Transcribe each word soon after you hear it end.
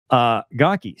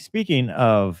Gonky, speaking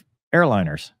of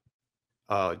airliners.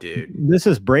 Oh, dude. This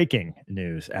is breaking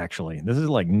news, actually. This is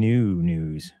like new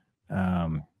news.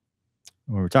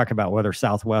 We were talking about whether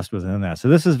Southwest was in that. So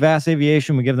this is Vast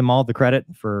Aviation. We give them all the credit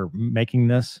for making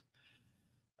this.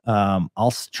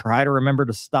 I'll try to remember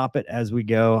to stop it as we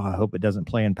go. I hope it doesn't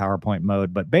play in PowerPoint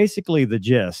mode. But basically, the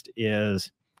gist is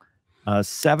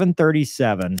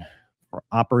 737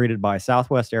 operated by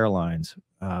Southwest Airlines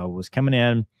was coming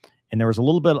in, and there was a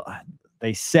little bit,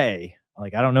 they say,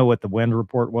 like, I don't know what the wind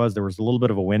report was. There was a little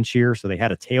bit of a wind shear. So they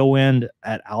had a tailwind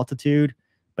at altitude,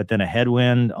 but then a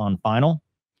headwind on final.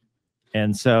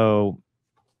 And so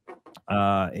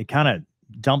it kind of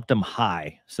dumped them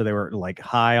high. So they were like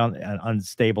high on an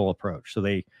unstable approach. So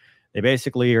they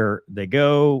basically they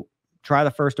go try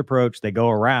the first approach, they go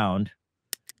around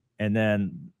and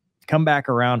then come back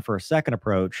around for a second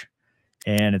approach.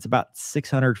 And it's about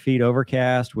 600 feet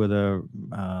overcast with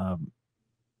a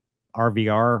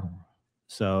RVR.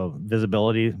 So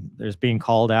visibility there's being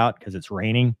called out because it's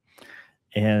raining.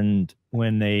 And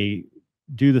when they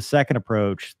do the second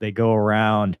approach, they go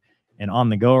around, and on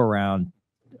the go around,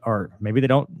 or maybe they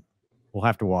don't, we'll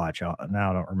have to watch. Now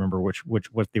I don't remember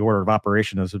what the order of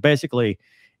operation is. But basically,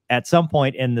 at some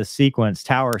point in the sequence,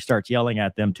 Tower starts yelling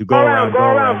at them to go around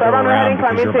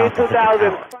because you're about to hit the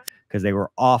tower. Because they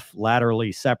were off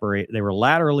laterally separate. They were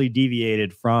laterally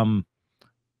deviated from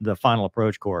the final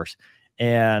approach course.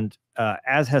 And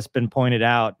as has been pointed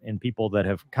out in people that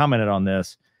have commented on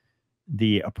this,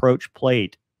 the approach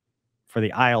plate for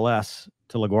the ILS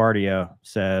to LaGuardia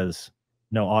says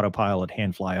no autopilot,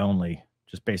 hand fly only,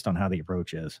 just based on how the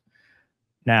approach is.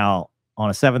 Now, on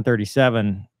a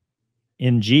 737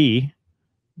 NG,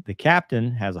 the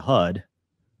captain has a HUD,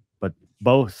 but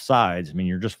both sides, I mean,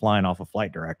 you're just flying off a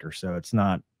flight director, so it's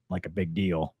not like a big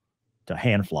deal to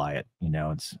hand fly it. You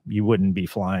know, you wouldn't be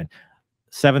flying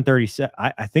 737.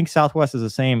 I think Southwest is the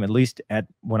same, at least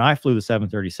when I flew the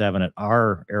 737 at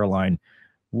our airline.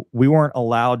 We weren't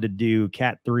allowed to do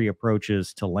Cat 3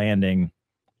 approaches to landing,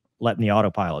 letting the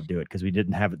autopilot do it because we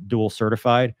didn't have it dual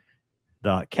certified.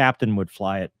 The captain would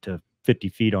fly it to 50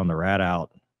 feet on the rad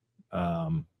out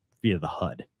via the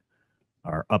HUD,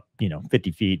 or up,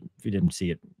 50 feet if you didn't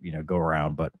see it, go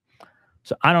around. But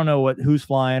so I don't know who's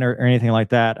flying or anything like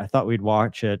that. I thought we'd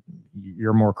watch it.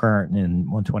 You're more current in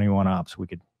 121 ops. We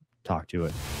could talk to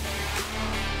it.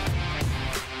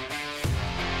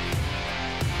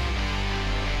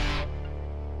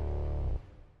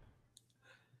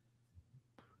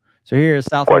 So here's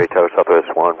Southwest. 40 Tower,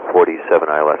 Southwest 147,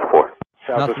 ILS 4.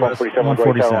 Southwest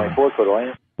 147. 4 clear to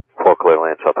land. 4 clear to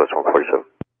land, Southwest 147.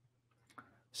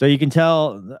 So you can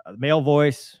tell the male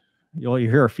voice, you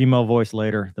hear a female voice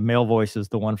later. The male voice is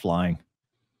the one flying,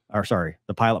 or sorry,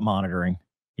 the pilot monitoring.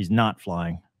 He's not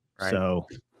flying. Right. So,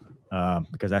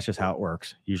 because that's just how it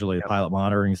works. Usually the pilot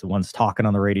monitoring is the one's talking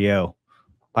on the radio.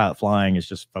 Pilot flying is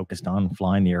just focused on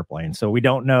flying the airplane. So we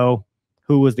don't know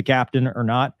who was the captain or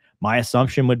not. My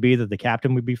assumption would be that the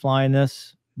captain would be flying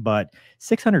this, but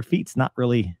 600 feet is not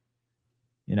really,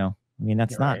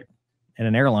 that's not, in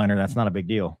an airliner, that's not a big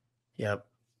deal. Yep.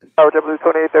 Oh, JetBlue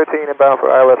 2813 inbound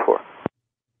for ILS 4.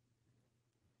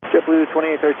 JetBlue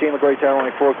 2813, LaGuardia Tower,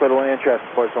 only 4 clear to land, traffic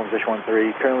report on position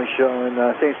 13, currently showing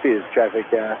same speed as traffic,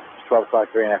 12 o'clock,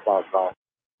 3.5 miles per hour.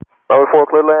 Runway 4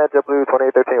 clear to land, JetBlue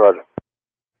 2813, roger.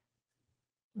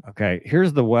 Okay,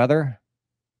 here's the weather.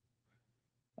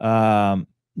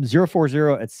 040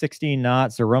 at 16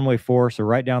 knots, so runway 4, so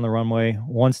right down the runway,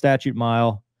 1 statute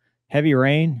mile, heavy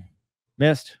rain,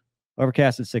 mist,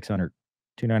 overcast at 600,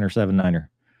 29er,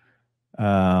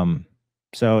 79er.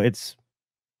 So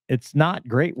it's not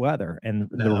great weather, and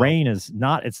the rain is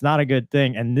not, it's not a good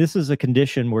thing. And this is a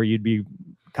condition where you'd be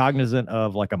cognizant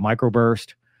of like a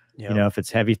microburst, if it's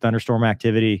heavy thunderstorm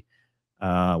activity,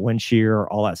 wind shear,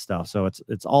 all that stuff. So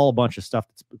it's all a bunch of stuff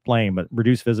that's playing, but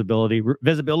reduced visibility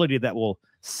that will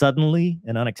suddenly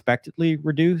and unexpectedly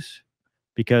reduce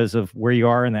because of where you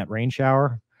are in that rain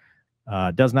shower.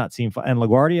 Does not seem fun. And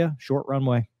LaGuardia, short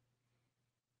runway.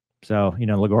 So,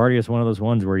 LaGuardia is one of those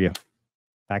ones where you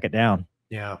back it down.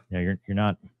 Yeah. You're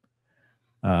not,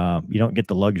 you don't get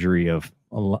the luxury of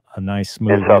a nice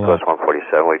smooth. In Southwest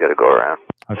 147, we got to go around.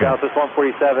 Okay. Southwest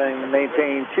 147,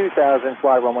 maintain 2000,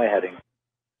 fly runway heading.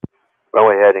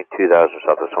 Runway heading 2000,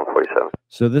 Southwest 147.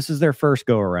 So this is their first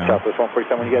go around. Southwest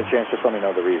 147, when you get a chance, just let me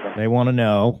know the reason. They want to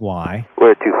know why.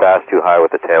 We're too fast, too high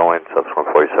with the tailwind, Southwest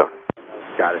 147.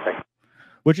 Got it, thank you.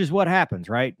 Which is what happens,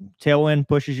 right? Tailwind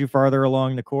pushes you farther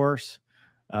along the course.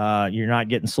 You're not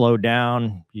getting slowed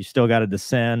down. You still got to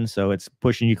descend, so it's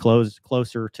pushing you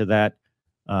closer to that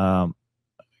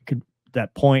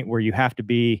that point where you have to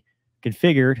be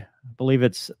configured I believe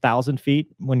it's 1,000 feet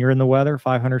when you're in the weather,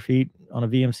 500 feet on a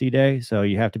VMC day. So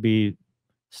you have to be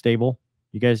stable.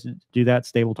 You guys do that,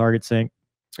 stable target sync?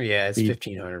 Yeah, it's Speed?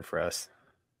 1,500 for us.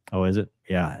 Oh, is it?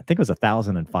 Yeah, I think it was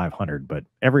 1,000 and 500, but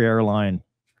every airline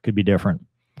could be different.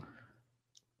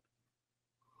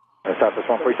 Southwest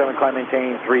 147, climb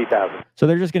maintain 3,000. So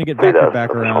they're just going to get vectored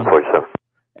back around. 147.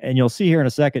 And you'll see here in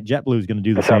a second, JetBlue is going to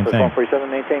do the same Southwest thing.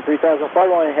 147, maintain 3,000, fly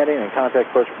line heading and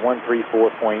contact push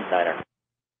 134.9er.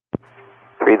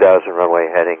 3,000 runway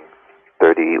heading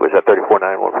 30, was that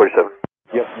 34.9, 147?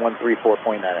 Yep,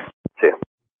 134.9er. See ya.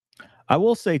 I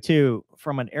will say too,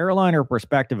 from an airliner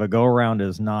perspective, a go around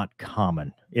is not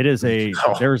common. It is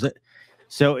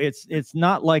so it's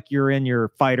not like you're in your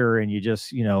fighter and you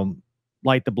just,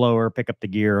 light the blower, pick up the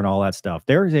gear and all that stuff.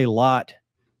 There's a lot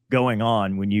going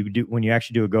on when you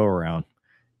actually do a go around,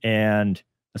 and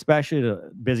especially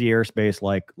the busy airspace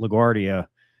like LaGuardia,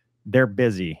 they're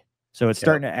busy. So it's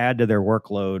starting to add to their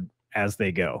workload as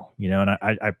they go, and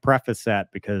I preface that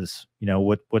because,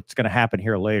 what's going to happen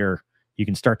here later, you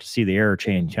can start to see the error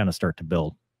chain kind of start to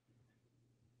build,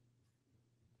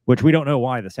 which we don't know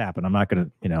why this happened. I'm not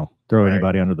going to, throw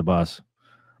anybody under the bus,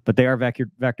 but they are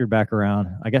vectored back around.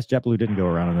 I guess JetBlue didn't go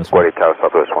around on this one. 40 Tower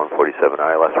Southwest 147,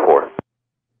 ILS 4.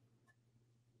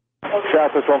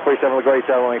 Southwest 147, LaGuardia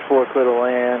Tower, runway 4, clear to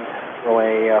land.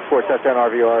 Runway 4, touchdown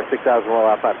RVR, 6,000 roll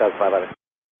out, 5,500.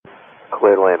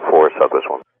 Clear to land 4, Southwest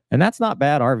 1. And that's not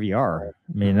bad RVR. I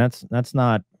mean, that's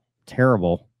not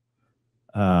terrible.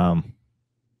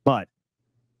 But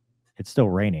it's still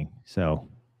raining. So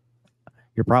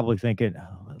you're probably thinking,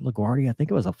 LaGuardia, I think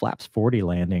it was a flaps 40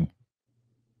 landing.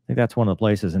 I think that's one of the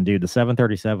places. And dude, the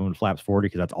 737 with flaps 40,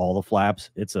 because that's all the flaps.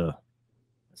 It's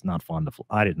not fun to fly.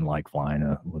 I didn't like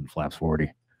flying with flaps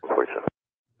 40. 47.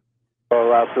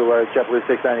 Roll out to JetBlue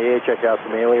 698, check out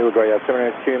from Ely, LaGuardia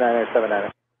 702,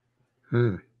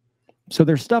 979. So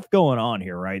there's stuff going on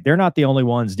here, right? They're not the only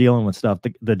ones dealing with stuff.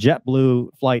 The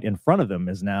JetBlue flight in front of them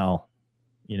is now,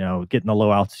 getting a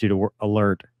low altitude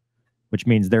alert, which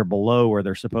means they're below where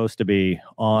they're supposed to be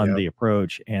on the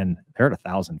approach, and they're at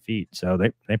 1,000 feet. So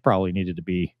they probably needed to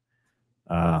be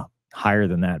higher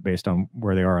than that based on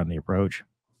where they are on the approach.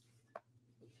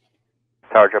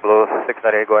 Tower JetBlue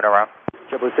 698 going around.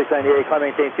 JetBlue 698, climb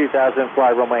maintain 2,000,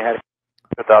 fly runway heading.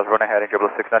 2,000 runway heading,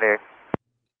 JetBlue 698.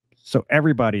 So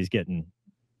everybody's getting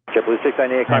JetBlue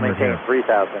 698, climb maintain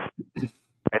 3,000.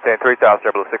 Maintain 3,000,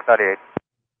 JetBlue 698.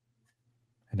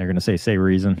 And they're going to say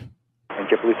reason. And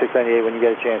JetBlue 698, when you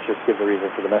get a chance, just give the reason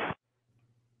for the miss.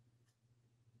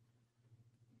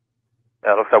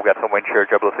 Yeah, looks like we got some wind shear,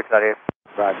 JetBlue 698.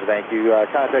 Roger, thank you.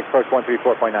 Contact approach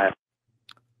 134.9.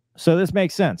 So this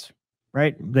makes sense,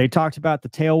 right? They talked about the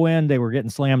tailwind. They were getting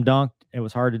slam dunked. It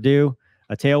was hard to do.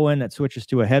 A tailwind that switches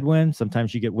to a headwind.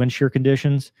 Sometimes you get wind shear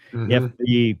conditions. If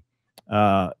the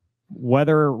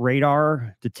weather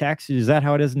radar detects, is that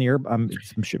how it is in the air? I'm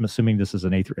assuming this is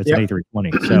an A3. It's an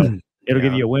A320. So it'll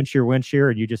give you a wind shear,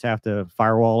 and you just have to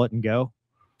firewall it and go.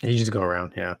 You just go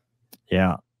around. Yeah.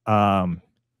 Yeah.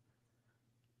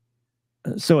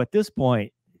 So at this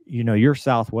point, you're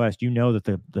Southwest.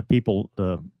 That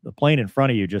the plane in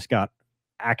front of you just got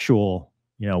actual,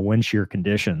 wind shear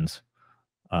conditions.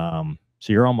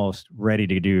 So you're almost ready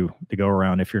to go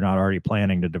around if you're not already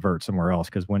planning to divert somewhere else,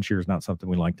 because wind shear is not something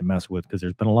we like to mess with, because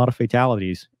there's been a lot of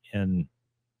fatalities in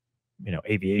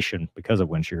aviation because of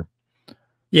wind shear.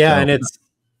 Yeah,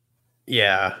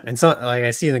 so, and so like I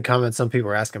see in the comments, some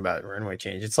people are asking about runway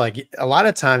change. It's like a lot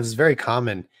of times it's very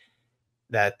common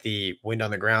that the wind on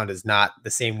the ground is not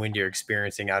the same wind you're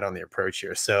experiencing out on the approach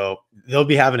here. So they'll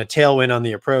be having a tailwind on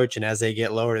the approach, and as they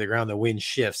get lower to the ground, the wind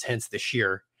shifts, hence the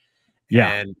shear. Yeah.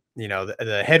 And,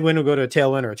 the headwind will go to a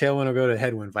tailwind, or a tailwind will go to a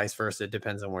headwind, vice versa. It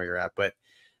depends on where you're at. But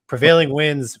prevailing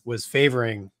winds was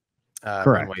favoring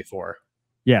runway 4.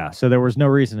 Yeah. So there was no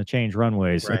reason to change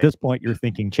runways. Right. At this point, you're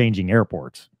thinking changing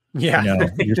airports. Yeah.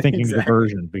 You're thinking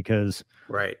diversion, because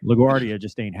LaGuardia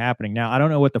just ain't happening. Now, I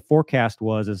don't know what the forecast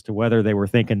was as to whether they were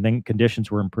thinking conditions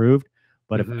were improved.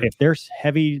 But if there's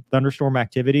heavy thunderstorm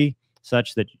activity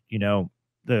such that,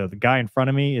 the guy in front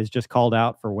of me is just called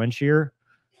out for wind shear,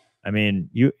 I mean,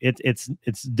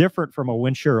 it's different from a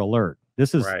wind shear alert.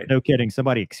 This is no kidding.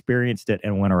 Somebody experienced it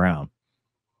and went around.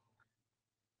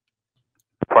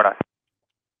 49.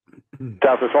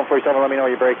 Southwest 147, let me know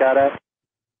where you break out at.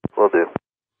 Will do.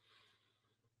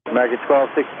 American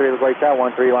 1263, LaGuardia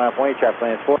Tower, 13, line up and wait, traffic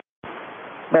lands 4.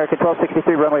 American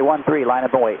 1263, runway 13, line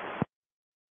up and wait.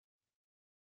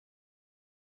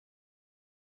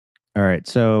 All right,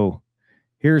 so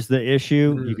here's the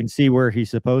issue. You can see where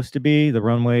he's supposed to be. The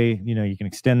runway, you can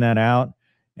extend that out.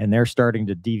 and they're starting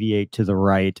to deviate to the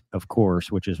right, of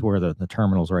course, which is where the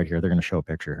terminal's right here. They're going to show a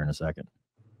picture here in a second.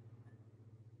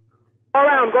 Go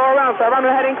around. So I'm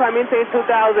heading, climb maintain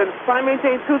 2000. Climb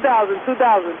maintain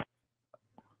 2000.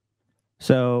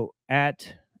 So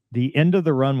at the end of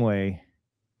the runway,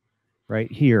 right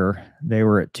here, they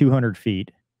were at 200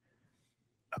 feet,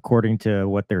 according to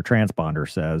what their transponder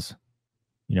says,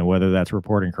 whether that's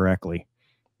reporting correctly.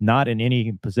 Not in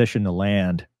any position to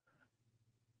land.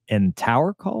 And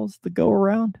tower calls the go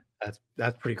around.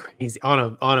 That's pretty crazy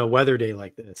on a weather day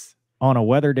like this. On a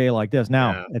weather day like this.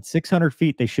 Now, at 600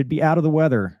 feet, they should be out of the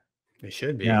weather. They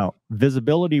should be. Now,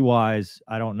 visibility-wise,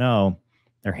 I don't know.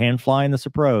 They're hand flying this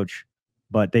approach,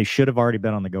 but they should have already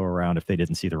been on the go around if they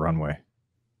didn't see the runway.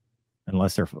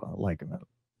 Unless they're like,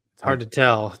 it's hard to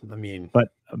tell. I mean, but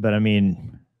I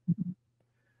mean,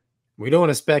 we don't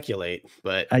want to speculate,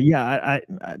 but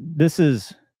this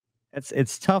is,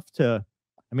 it's tough to.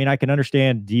 I mean, I can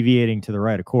understand deviating to the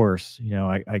right, of course.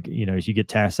 As you get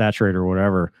task saturated or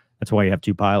whatever, that's why you have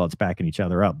two pilots backing each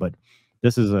other up. But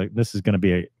this is going to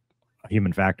be a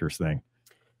human factors thing,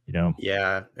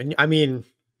 Yeah, and I mean,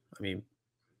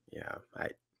 yeah,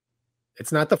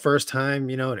 it's not the first time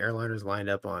an airliner's lined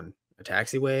up on a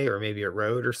taxiway or maybe a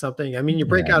road or something. I mean, you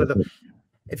break out of the.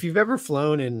 If you've ever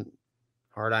flown in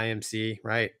hard IMC,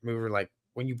 right? Like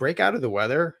when you break out of the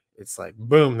weather, it's like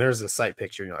boom, there's a sight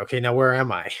picture. You're like, okay, now where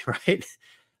am I? Right?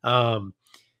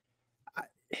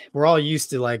 We're all used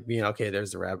to like being okay.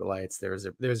 There's the rabbit lights. There's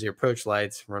the approach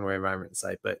lights, runway environment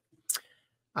sight. But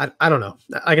I don't know.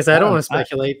 Like I said, I don't want to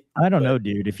speculate. I don't know,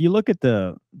 dude. If you look at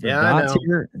the dots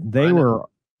here, they were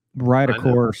right of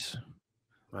course.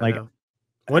 Like,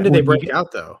 when did they break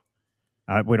out though?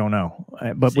 We don't know.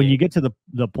 But when you get to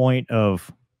the point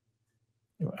of,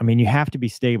 I mean, you have to be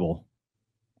stable.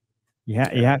 You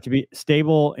have to be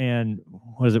stable, and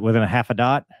what is it, within a half a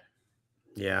dot?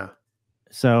 Yeah.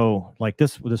 So like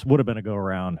this would have been a go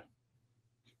around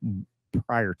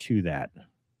prior to that.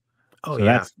 Oh, so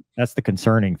yeah. That's the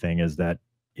concerning thing, is that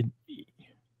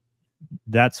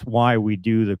that's why we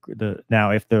do the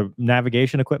now if the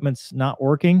navigation equipment's not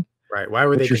working, right? Why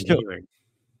were they continuing?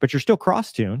 But you're still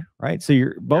cross-tuned, right? So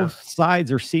you're both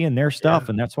sides are seeing their stuff,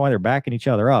 and that's why they're backing each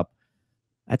other up.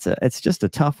 It's just a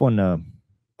tough one to.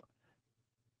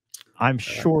 I'm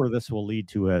sure this will lead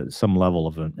to some level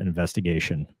of an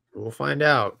investigation. We'll find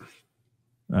out.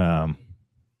 2000,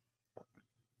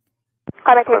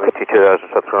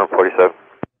 subsequent 47.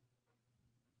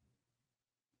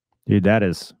 Dude, that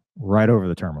is right over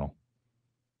the terminal.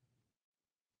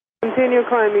 Continue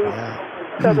climbing.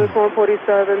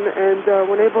 7447, and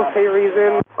when able to say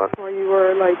reason why you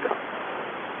were like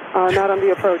not on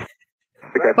the approach.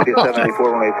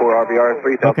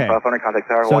 Okay.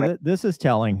 So this is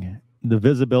telling the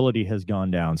visibility has gone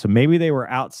down. So maybe they were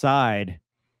outside.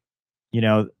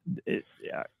 You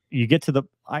get to the.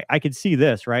 I could see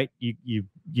this, right? You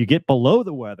get below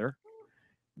the weather.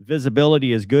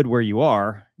 Visibility is good where you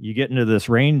are. You get into this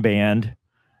rain band.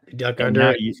 You duck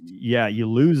under it. You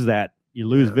lose that. You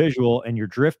lose visual, and you're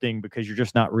drifting because you're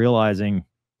just not realizing.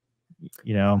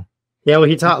 Yeah, well,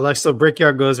 he taught like so.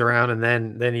 Brickyard goes around, and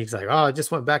then he's like, "Oh, I just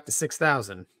went back to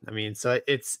 6,000." I mean, so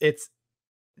it's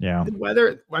the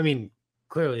weather. I mean,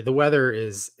 clearly the weather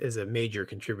is a major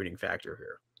contributing factor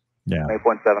here. Yeah.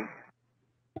 8.7.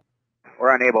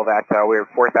 We're unable that. We're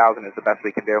 4,000 is the best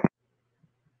we can do.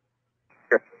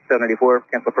 784.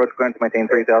 Cancel approach clearance. Maintain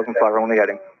 3,000. Fly runway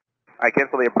heading. I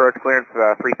cancel the approach clearance.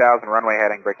 3,000 runway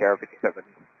heading. Brickyard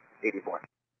 5784.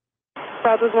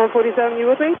 Southwest 147. You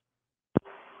with me?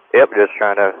 Yep, just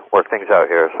trying to work things out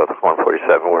here. Southwest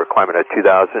 147. We're climbing at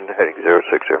 2,000, heading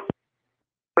 060.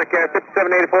 Brickyard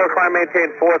 5784. Climb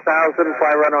maintain 4,000.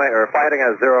 Fly runway or fly heading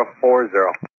at 040.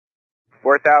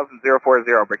 4,000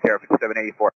 040. Brickyard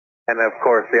 5784. And of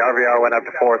course, the RVR went up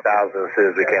to 4,000 as soon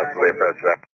as we canceled the approach.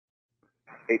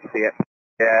 Hate to see it.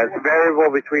 Yeah, it's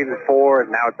variable between 4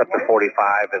 and now it's up to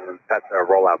 45, and that's a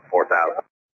rollout 4,000.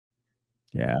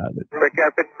 Yeah.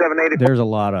 Brickyard 5784. There's a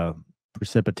lot of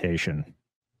precipitation.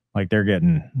 Like they're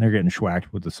getting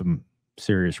schwacked with some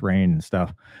serious rain and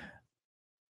stuff.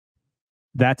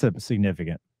 That's a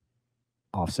significant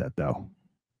offset, though.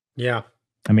 Yeah.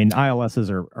 I mean, ILSs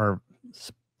are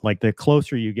like the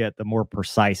closer you get, the more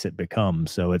precise it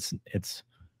becomes. So it's.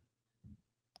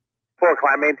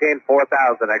 Climb maintain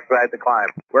 4,000. Expedite the climb.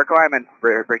 We're climbing.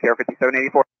 Brickyard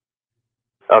 5784.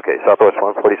 Okay, Southwest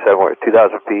 147. We're at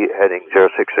 2,000 feet, heading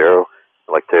 060. I'd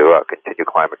like to continue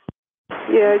climbing.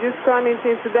 Yeah, just climb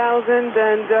maintain 2,000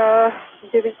 and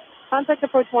giving contact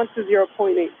approach 120.8.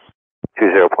 20.8,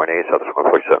 Southwest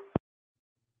 147.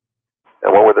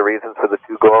 And what were the reasons for the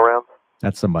two go-arounds?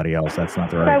 That's somebody else. That's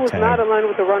not the This guy right was tag. not aligned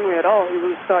with the runway at all. He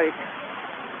was like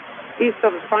east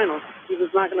of his final. He was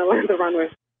not going to land the runway.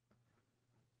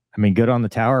 I mean, good on the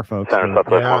tower, folks. Center but-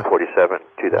 Southwest Yeah.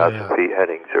 2,000 Yeah. feet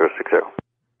heading 060.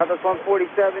 Southwest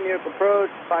 147, New York approach.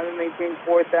 Climb and maintain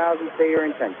 4,000. Say your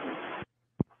intention.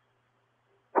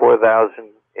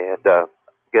 4,000, and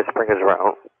guess bring us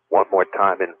around one more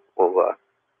time, and we'll You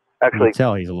actually can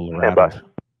tell he's a little stand by. rattled.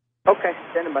 Okay,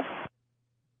 standing by.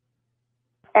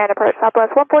 And approach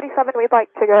Southwest 147, we'd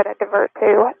like to go ahead and divert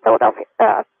to Philadelphia,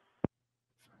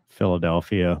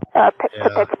 Philadelphia, Yeah. to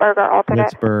Pittsburgh, our alternate.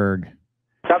 Pittsburgh.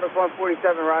 Southwest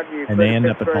 147, Roger. You're And clear they to end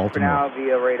up at Pittsburgh for now Baltimore.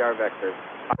 via radar vectors.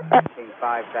 Maintain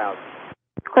 5,000.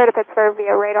 Clear to Pittsburgh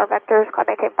via radar vectors, climb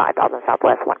maintain 5,000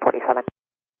 Southwest 147.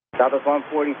 Southwest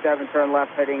 147, turn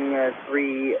left heading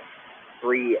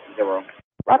 330.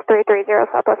 Left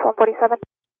 330 Southwest 147.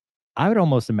 I would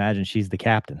almost imagine she's the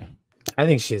captain I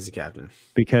think she is the captain.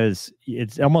 because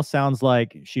it almost sounds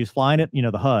like she's flying it,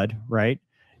 the HUD, right?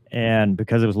 And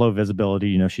because it was low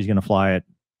visibility, she's going to fly it.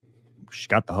 She's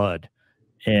got the HUD.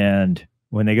 And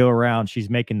when they go around, she's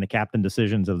making the captain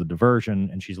decisions of the diversion,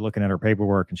 and she's looking at her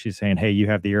paperwork and she's saying, hey, you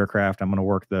have the aircraft. I'm going to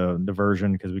work the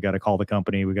diversion because we got to call the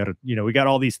company. We got to, we got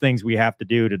all these things we have to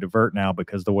do to divert now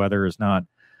because the weather is not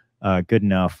good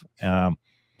enough.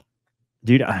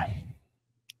 Dude, I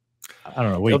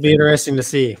don't know. It'll be interesting to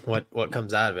see what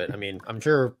comes out of it. I mean, I'm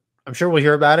sure we'll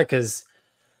hear about it because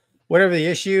whatever the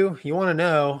issue, you want to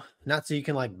know, not so you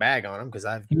can like bag on them because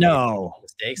I've made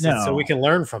mistakes, it's so we can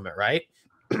learn from it, right?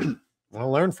 Want to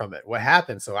learn from it. What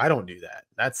happened? So I don't do that.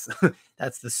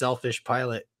 That's the selfish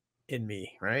pilot in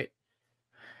me, right?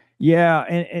 Yeah,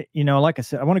 and like I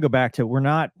said, I want to go back to we're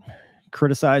not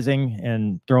criticizing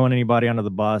and throwing anybody under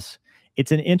the bus.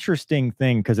 It's an interesting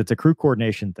thing because it's a crew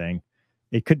coordination thing.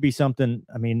 It could be something.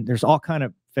 I mean, there's all kind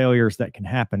of failures that can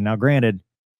happen. Now, granted,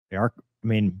 they are. I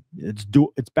mean, it's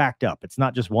backed up. It's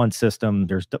not just one system.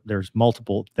 There's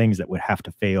multiple things that would have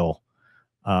to fail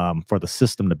for the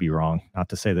system to be wrong. Not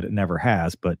to say that it never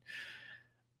has, but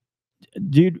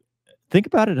dude, think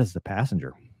about it as the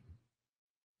passenger.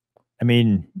 I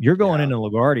mean, you're going into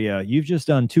LaGuardia. You've just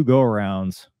done 2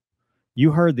 go-arounds.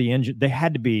 You heard the engine. They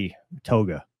had to be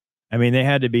toga. I mean, they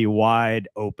had to be wide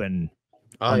open.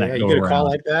 Oh yeah, you get a call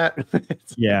like that.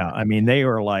 Yeah, I mean, they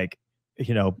were like,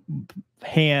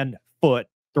 hand, foot,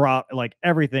 throttle, like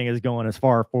everything is going as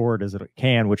far forward as it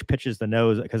can, which pitches the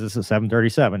nose because it's a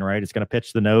 737, right? It's going to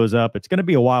pitch the nose up. It's going to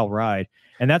be a wild ride,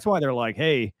 and that's why they're like,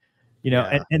 hey,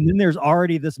 and then there's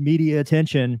already this media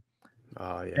attention.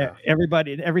 Oh yeah,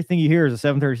 everybody, everything you hear is a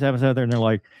 737 out there, and they're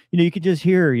like, you could just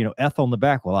hear, Ethel in the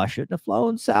back. Well, I shouldn't have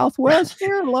flown Southwest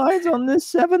Airlines on this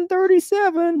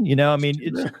 737. I mean,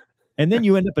 it's, and then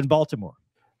you end up in Baltimore.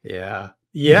 Yeah,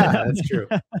 that's true.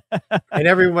 And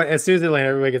everyone, as soon as they land,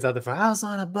 everybody gets out the front. I was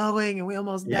on a Boeing, and we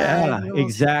almost died. Yeah,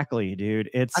 exactly, dude.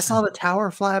 I saw the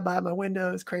tower fly by my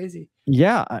window. It's crazy.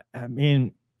 Yeah, I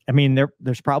mean,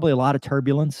 there's probably a lot of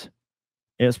turbulence.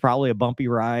 It's probably a bumpy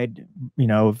ride.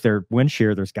 If they're wind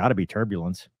shear, there's got to be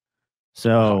turbulence.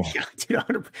 So,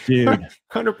 dude,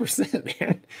 100%,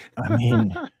 man. I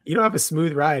mean, you don't have a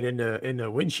smooth ride in a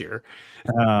wind shear.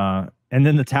 And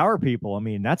then the tower people. I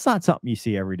mean, that's not something you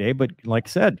see every day. But like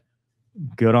I said,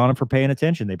 good on them for paying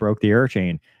attention. They broke the air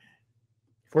chain.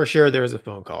 For sure, there was a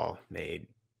phone call made.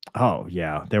 Oh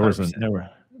yeah, there was.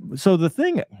 So the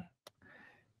thing.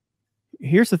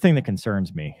 Here's the thing that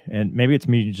concerns me, and maybe it's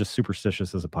me just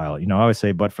superstitious as a pilot. I always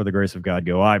say, but for the grace of God,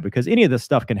 go I, because any of this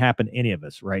stuff can happen to any of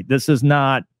us, right? This is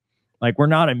not like we're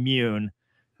not immune.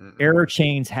 Error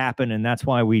chains happen, and that's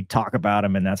why we talk about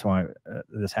them, and that's why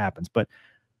this happens. But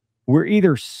we're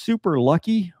either super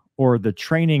lucky or the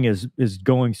training is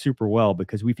going super well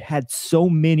because we've had so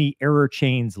many error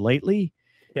chains lately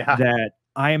that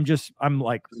I'm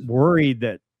like worried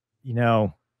that,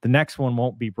 the next one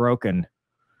won't be broken.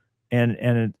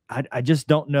 And I just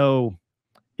don't know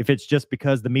if it's just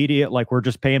because the media, like we're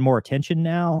just paying more attention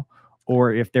now,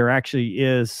 or if there actually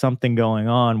is something going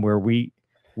on where we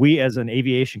as an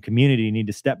aviation community need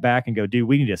to step back and go, dude,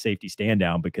 we need a safety stand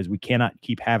down because we cannot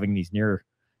keep having these near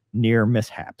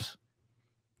mishaps.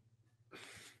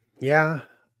 Yeah.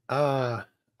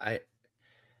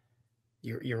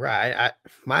 You're right.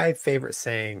 My favorite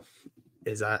saying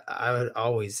is I would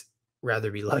always rather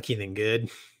be lucky than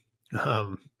good.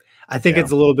 I think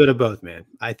it's a little bit of both, man.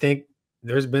 I think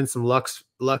there's been some luck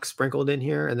sprinkled in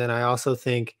here. And then I also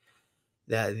think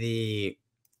that I'm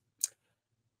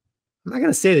not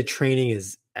going to say the training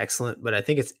is excellent, but I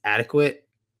think it's adequate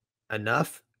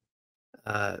enough,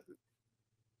 and,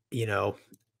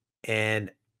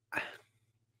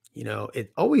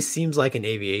 it always seems like in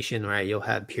aviation, right? You'll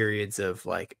have periods of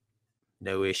like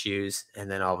no issues, and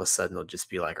then all of a sudden there'll just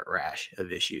be like a rash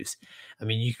of issues. I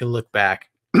mean, you can look back,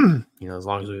 as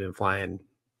long as we've been flying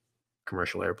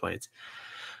commercial airplanes.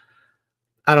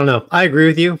 I don't know. I agree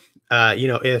with you.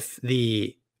 If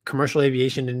the commercial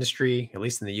aviation industry, at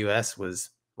least in the US, was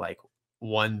like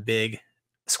one big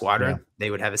squadron, they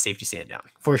would have a safety stand down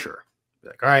for sure. Be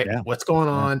like, all right, what's going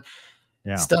on?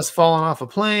 Stuff's falling off of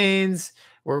planes.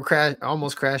 We're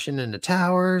almost crashing into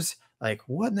towers. Like,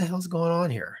 what in the hell's going on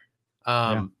here?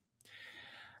 I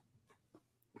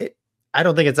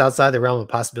don't think it's outside the realm of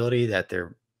possibility that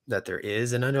there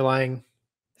is an underlying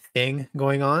thing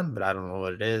going on, but I don't know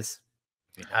what it is.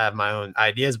 I mean, I have my own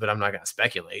ideas, but I'm not going to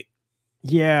speculate.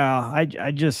 Yeah,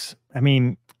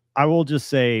 I will just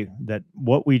say that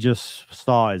what we just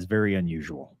saw is very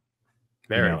unusual.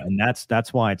 And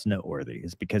that's why it's noteworthy,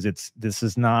 is because this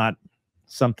is not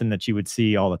something that you would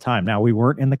see all the time. Now, we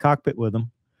weren't in the cockpit with them.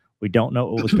 We don't know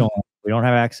what was going on. We don't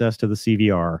have access to the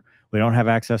CVR. We don't have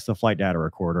access to the flight data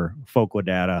recorder, FOCA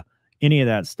data, any of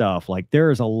that stuff. Like,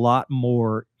 there is a lot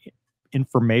more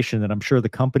information that I'm sure the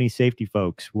company safety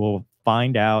folks will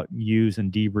find out, use, and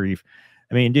debrief.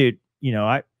 I mean, dude,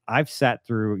 I've sat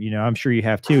through, I'm sure you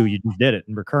have too. You did it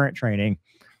in recurrent training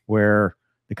where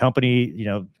the company,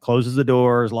 closes the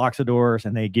doors, locks the doors,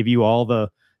 and they give you all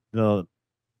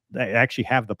they actually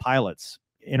have the pilots,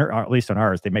 or at least on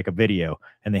ours, they make a video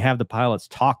and they have the pilots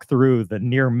talk through the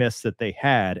near miss that they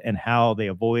had and how they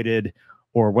avoided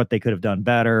or what they could have done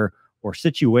better, or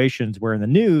situations where in the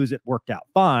news it worked out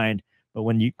fine. But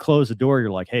when you close the door,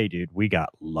 you're like, hey, dude, we got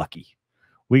lucky.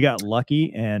 We got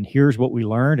lucky, and here's what we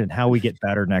learned and how we get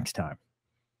better next time.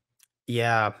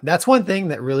 Yeah, that's one thing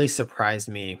that really surprised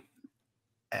me.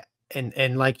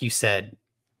 And like you said,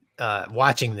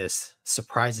 watching this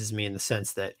surprises me in the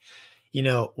sense that,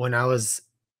 when I was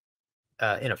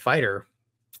in a fighter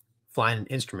flying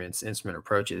instrument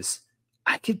approaches,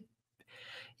 I could,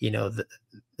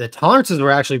 the tolerances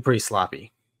were actually pretty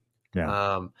sloppy.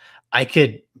 Yeah. I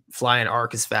could fly an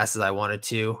arc as fast as I wanted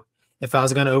to. If I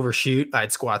was going to overshoot,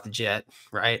 I'd squat the jet,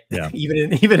 right? Yeah.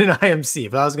 even in IMC,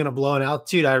 if I was going to blow an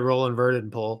altitude, I'd roll inverted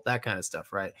and pull, that kind of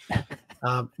stuff, right?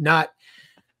 Not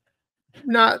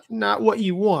what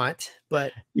you want,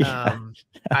 but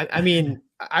I mean,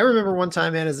 I remember one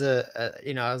time, man, as I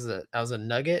was a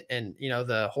nugget, and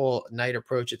the whole night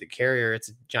approach at the carrier, it's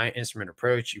a giant instrument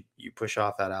approach. You push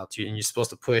off that altitude, and you're supposed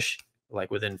to push like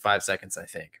within 5 seconds, I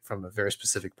think, from a very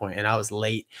specific point. And I was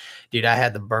late, dude. I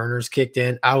had the burners kicked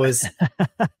in. I was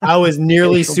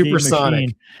nearly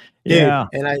supersonic, dude. Yeah.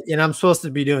 And I'm supposed to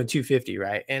be doing 250,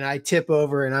 right? And I tip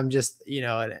over, and I'm just,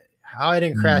 how I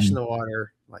didn't crash in the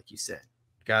water, like you said,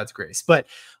 God's grace. But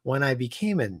when I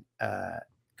became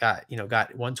got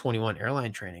 121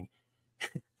 airline training,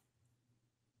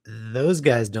 those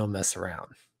guys don't mess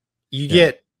around. You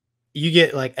get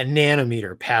like a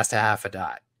nanometer past a half a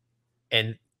dot,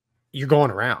 and you're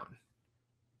going around,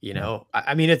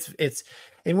 I mean, it's,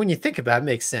 and when you think about it, it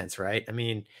makes sense, right? I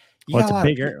mean, it's a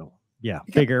big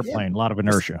airplane, a lot of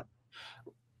inertia.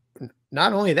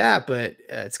 Not only that, but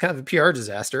it's kind of a PR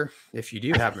disaster if you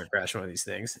do happen to crash one of these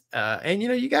things. And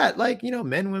you got like,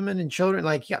 men, women, and children,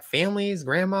 like you got families,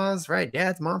 grandmas, right?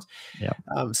 Dads, moms. Yeah.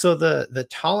 So the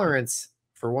tolerance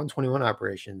for 121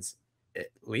 operations, at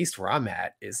least where I'm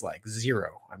at, is like 0.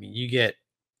 I mean, you get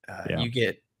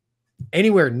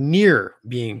anywhere near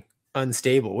being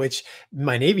unstable, which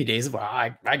my Navy days, well,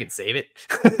 I could save it,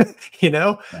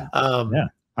 Yeah.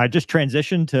 I just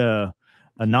transitioned to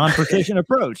a non-precision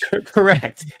approach.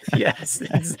 Correct. Yes,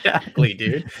 exactly,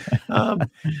 dude.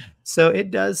 So it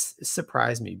does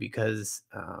surprise me because,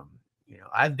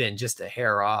 I've been just a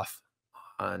hair off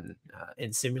on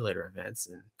in simulator events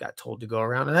and got told to go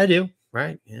around, and I do,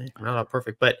 right? Yeah, I'm not all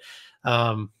perfect, but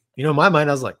in my mind,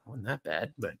 I was like, wasn't that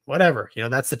bad, but whatever.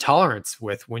 That's the tolerance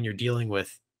with when you're dealing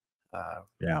with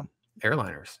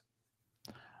airliners.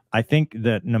 I think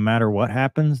that no matter what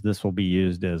happens, this will be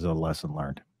used as a lesson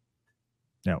learned.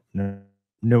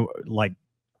 No, like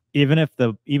even if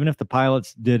the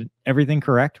pilots did everything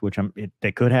correct, which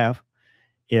they could have,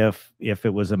 if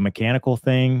it was a mechanical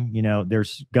thing,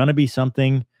 there's gonna be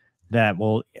something that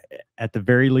will at the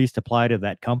very least apply to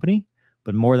that company,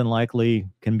 but more than likely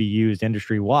can be used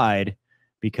industry wide,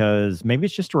 because maybe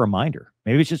it's just a reminder.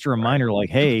 Maybe it's just a reminder, like,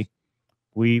 hey,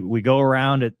 we go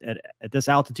around at this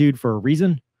altitude for a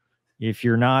reason. If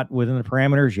you're not within the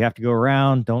parameters, you have to go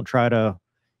around. Don't try to,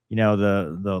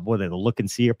 the look and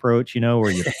see approach,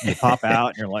 where you pop out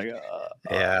and you're like,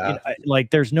 like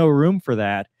there's no room for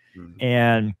that.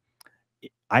 And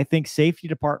I think safety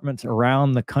departments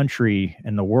around the country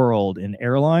and the world in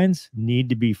airlines need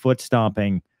to be foot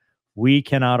stomping. We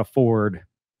cannot afford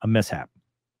a mishap.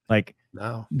 Like,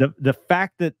 No. The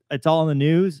fact that it's all in the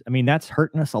news, I mean, that's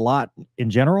hurting us a lot in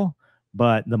general.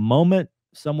 But the moment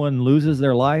someone loses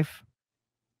their life,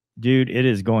 dude, it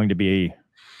is going to be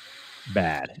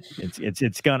bad.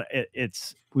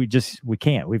 We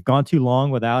can't. We've gone too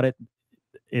long without it.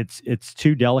 It's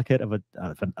too delicate of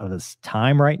a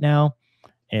time right now,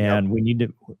 and we need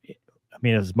to. I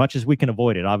mean, as much as we can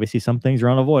avoid it. Obviously, some things are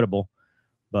unavoidable,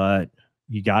 but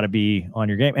you got to be on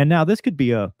your game. And now this could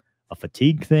be a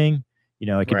fatigue thing. You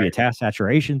know, it could be a task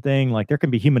saturation thing. Like there can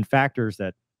be human factors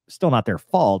that still not their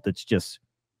fault. It's just,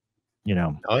 you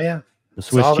know. Oh yeah. The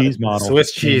Swiss cheese model.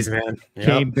 Swiss cheese, man.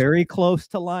 Came very close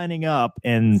to lining up,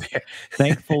 and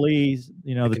thankfully,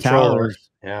 you know, the towers.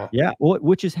 Yeah.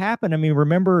 Which has happened. I mean,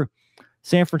 remember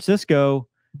San Francisco,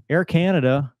 Air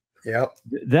Canada. Yep.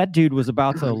 That dude was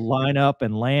about to line up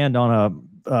and land on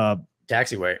a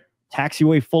taxiway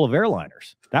full of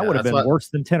airliners. That would have been worse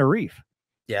than Tenerife.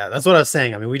 Yeah, that's what I was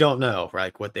saying. I mean, we don't know,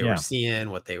 right? What they were seeing,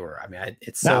 what they were. I mean,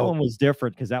 that one was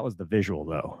different because that was the visual,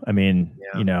 though. I mean,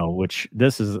 you know, which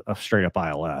this is a straight up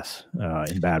ILS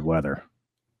in bad weather.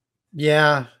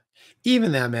 Yeah,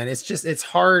 even that, man. It's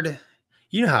hard.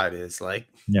 You know how it is. Like,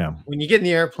 when you get in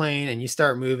the airplane and you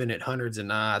start moving at hundreds of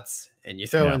knots, and you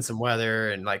throw in some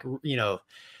weather and, like, you know,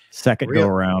 second go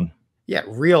around. Yeah,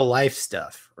 real life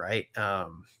stuff, right?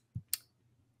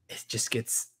 It just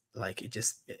gets. Like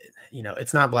you know,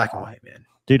 it's not black and white, man.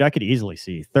 Dude, I could easily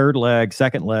see third leg,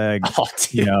 second leg,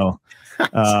 you know,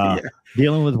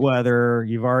 dealing with weather.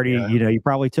 You've already, you know, you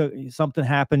probably something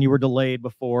happened. You were delayed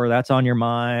before. That's on your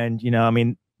mind. You know, I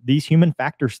mean, these human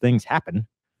factors things happen,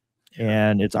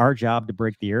 and it's our job to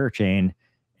break the error chain.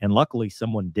 And luckily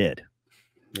someone did.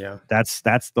 Yeah. That's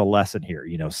the lesson here.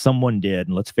 You know, someone did,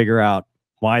 and let's figure out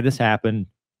why this happened,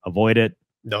 avoid it.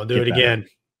 Don't do it again.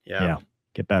 Yeah.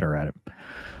 Get better at it.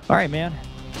 All right, man.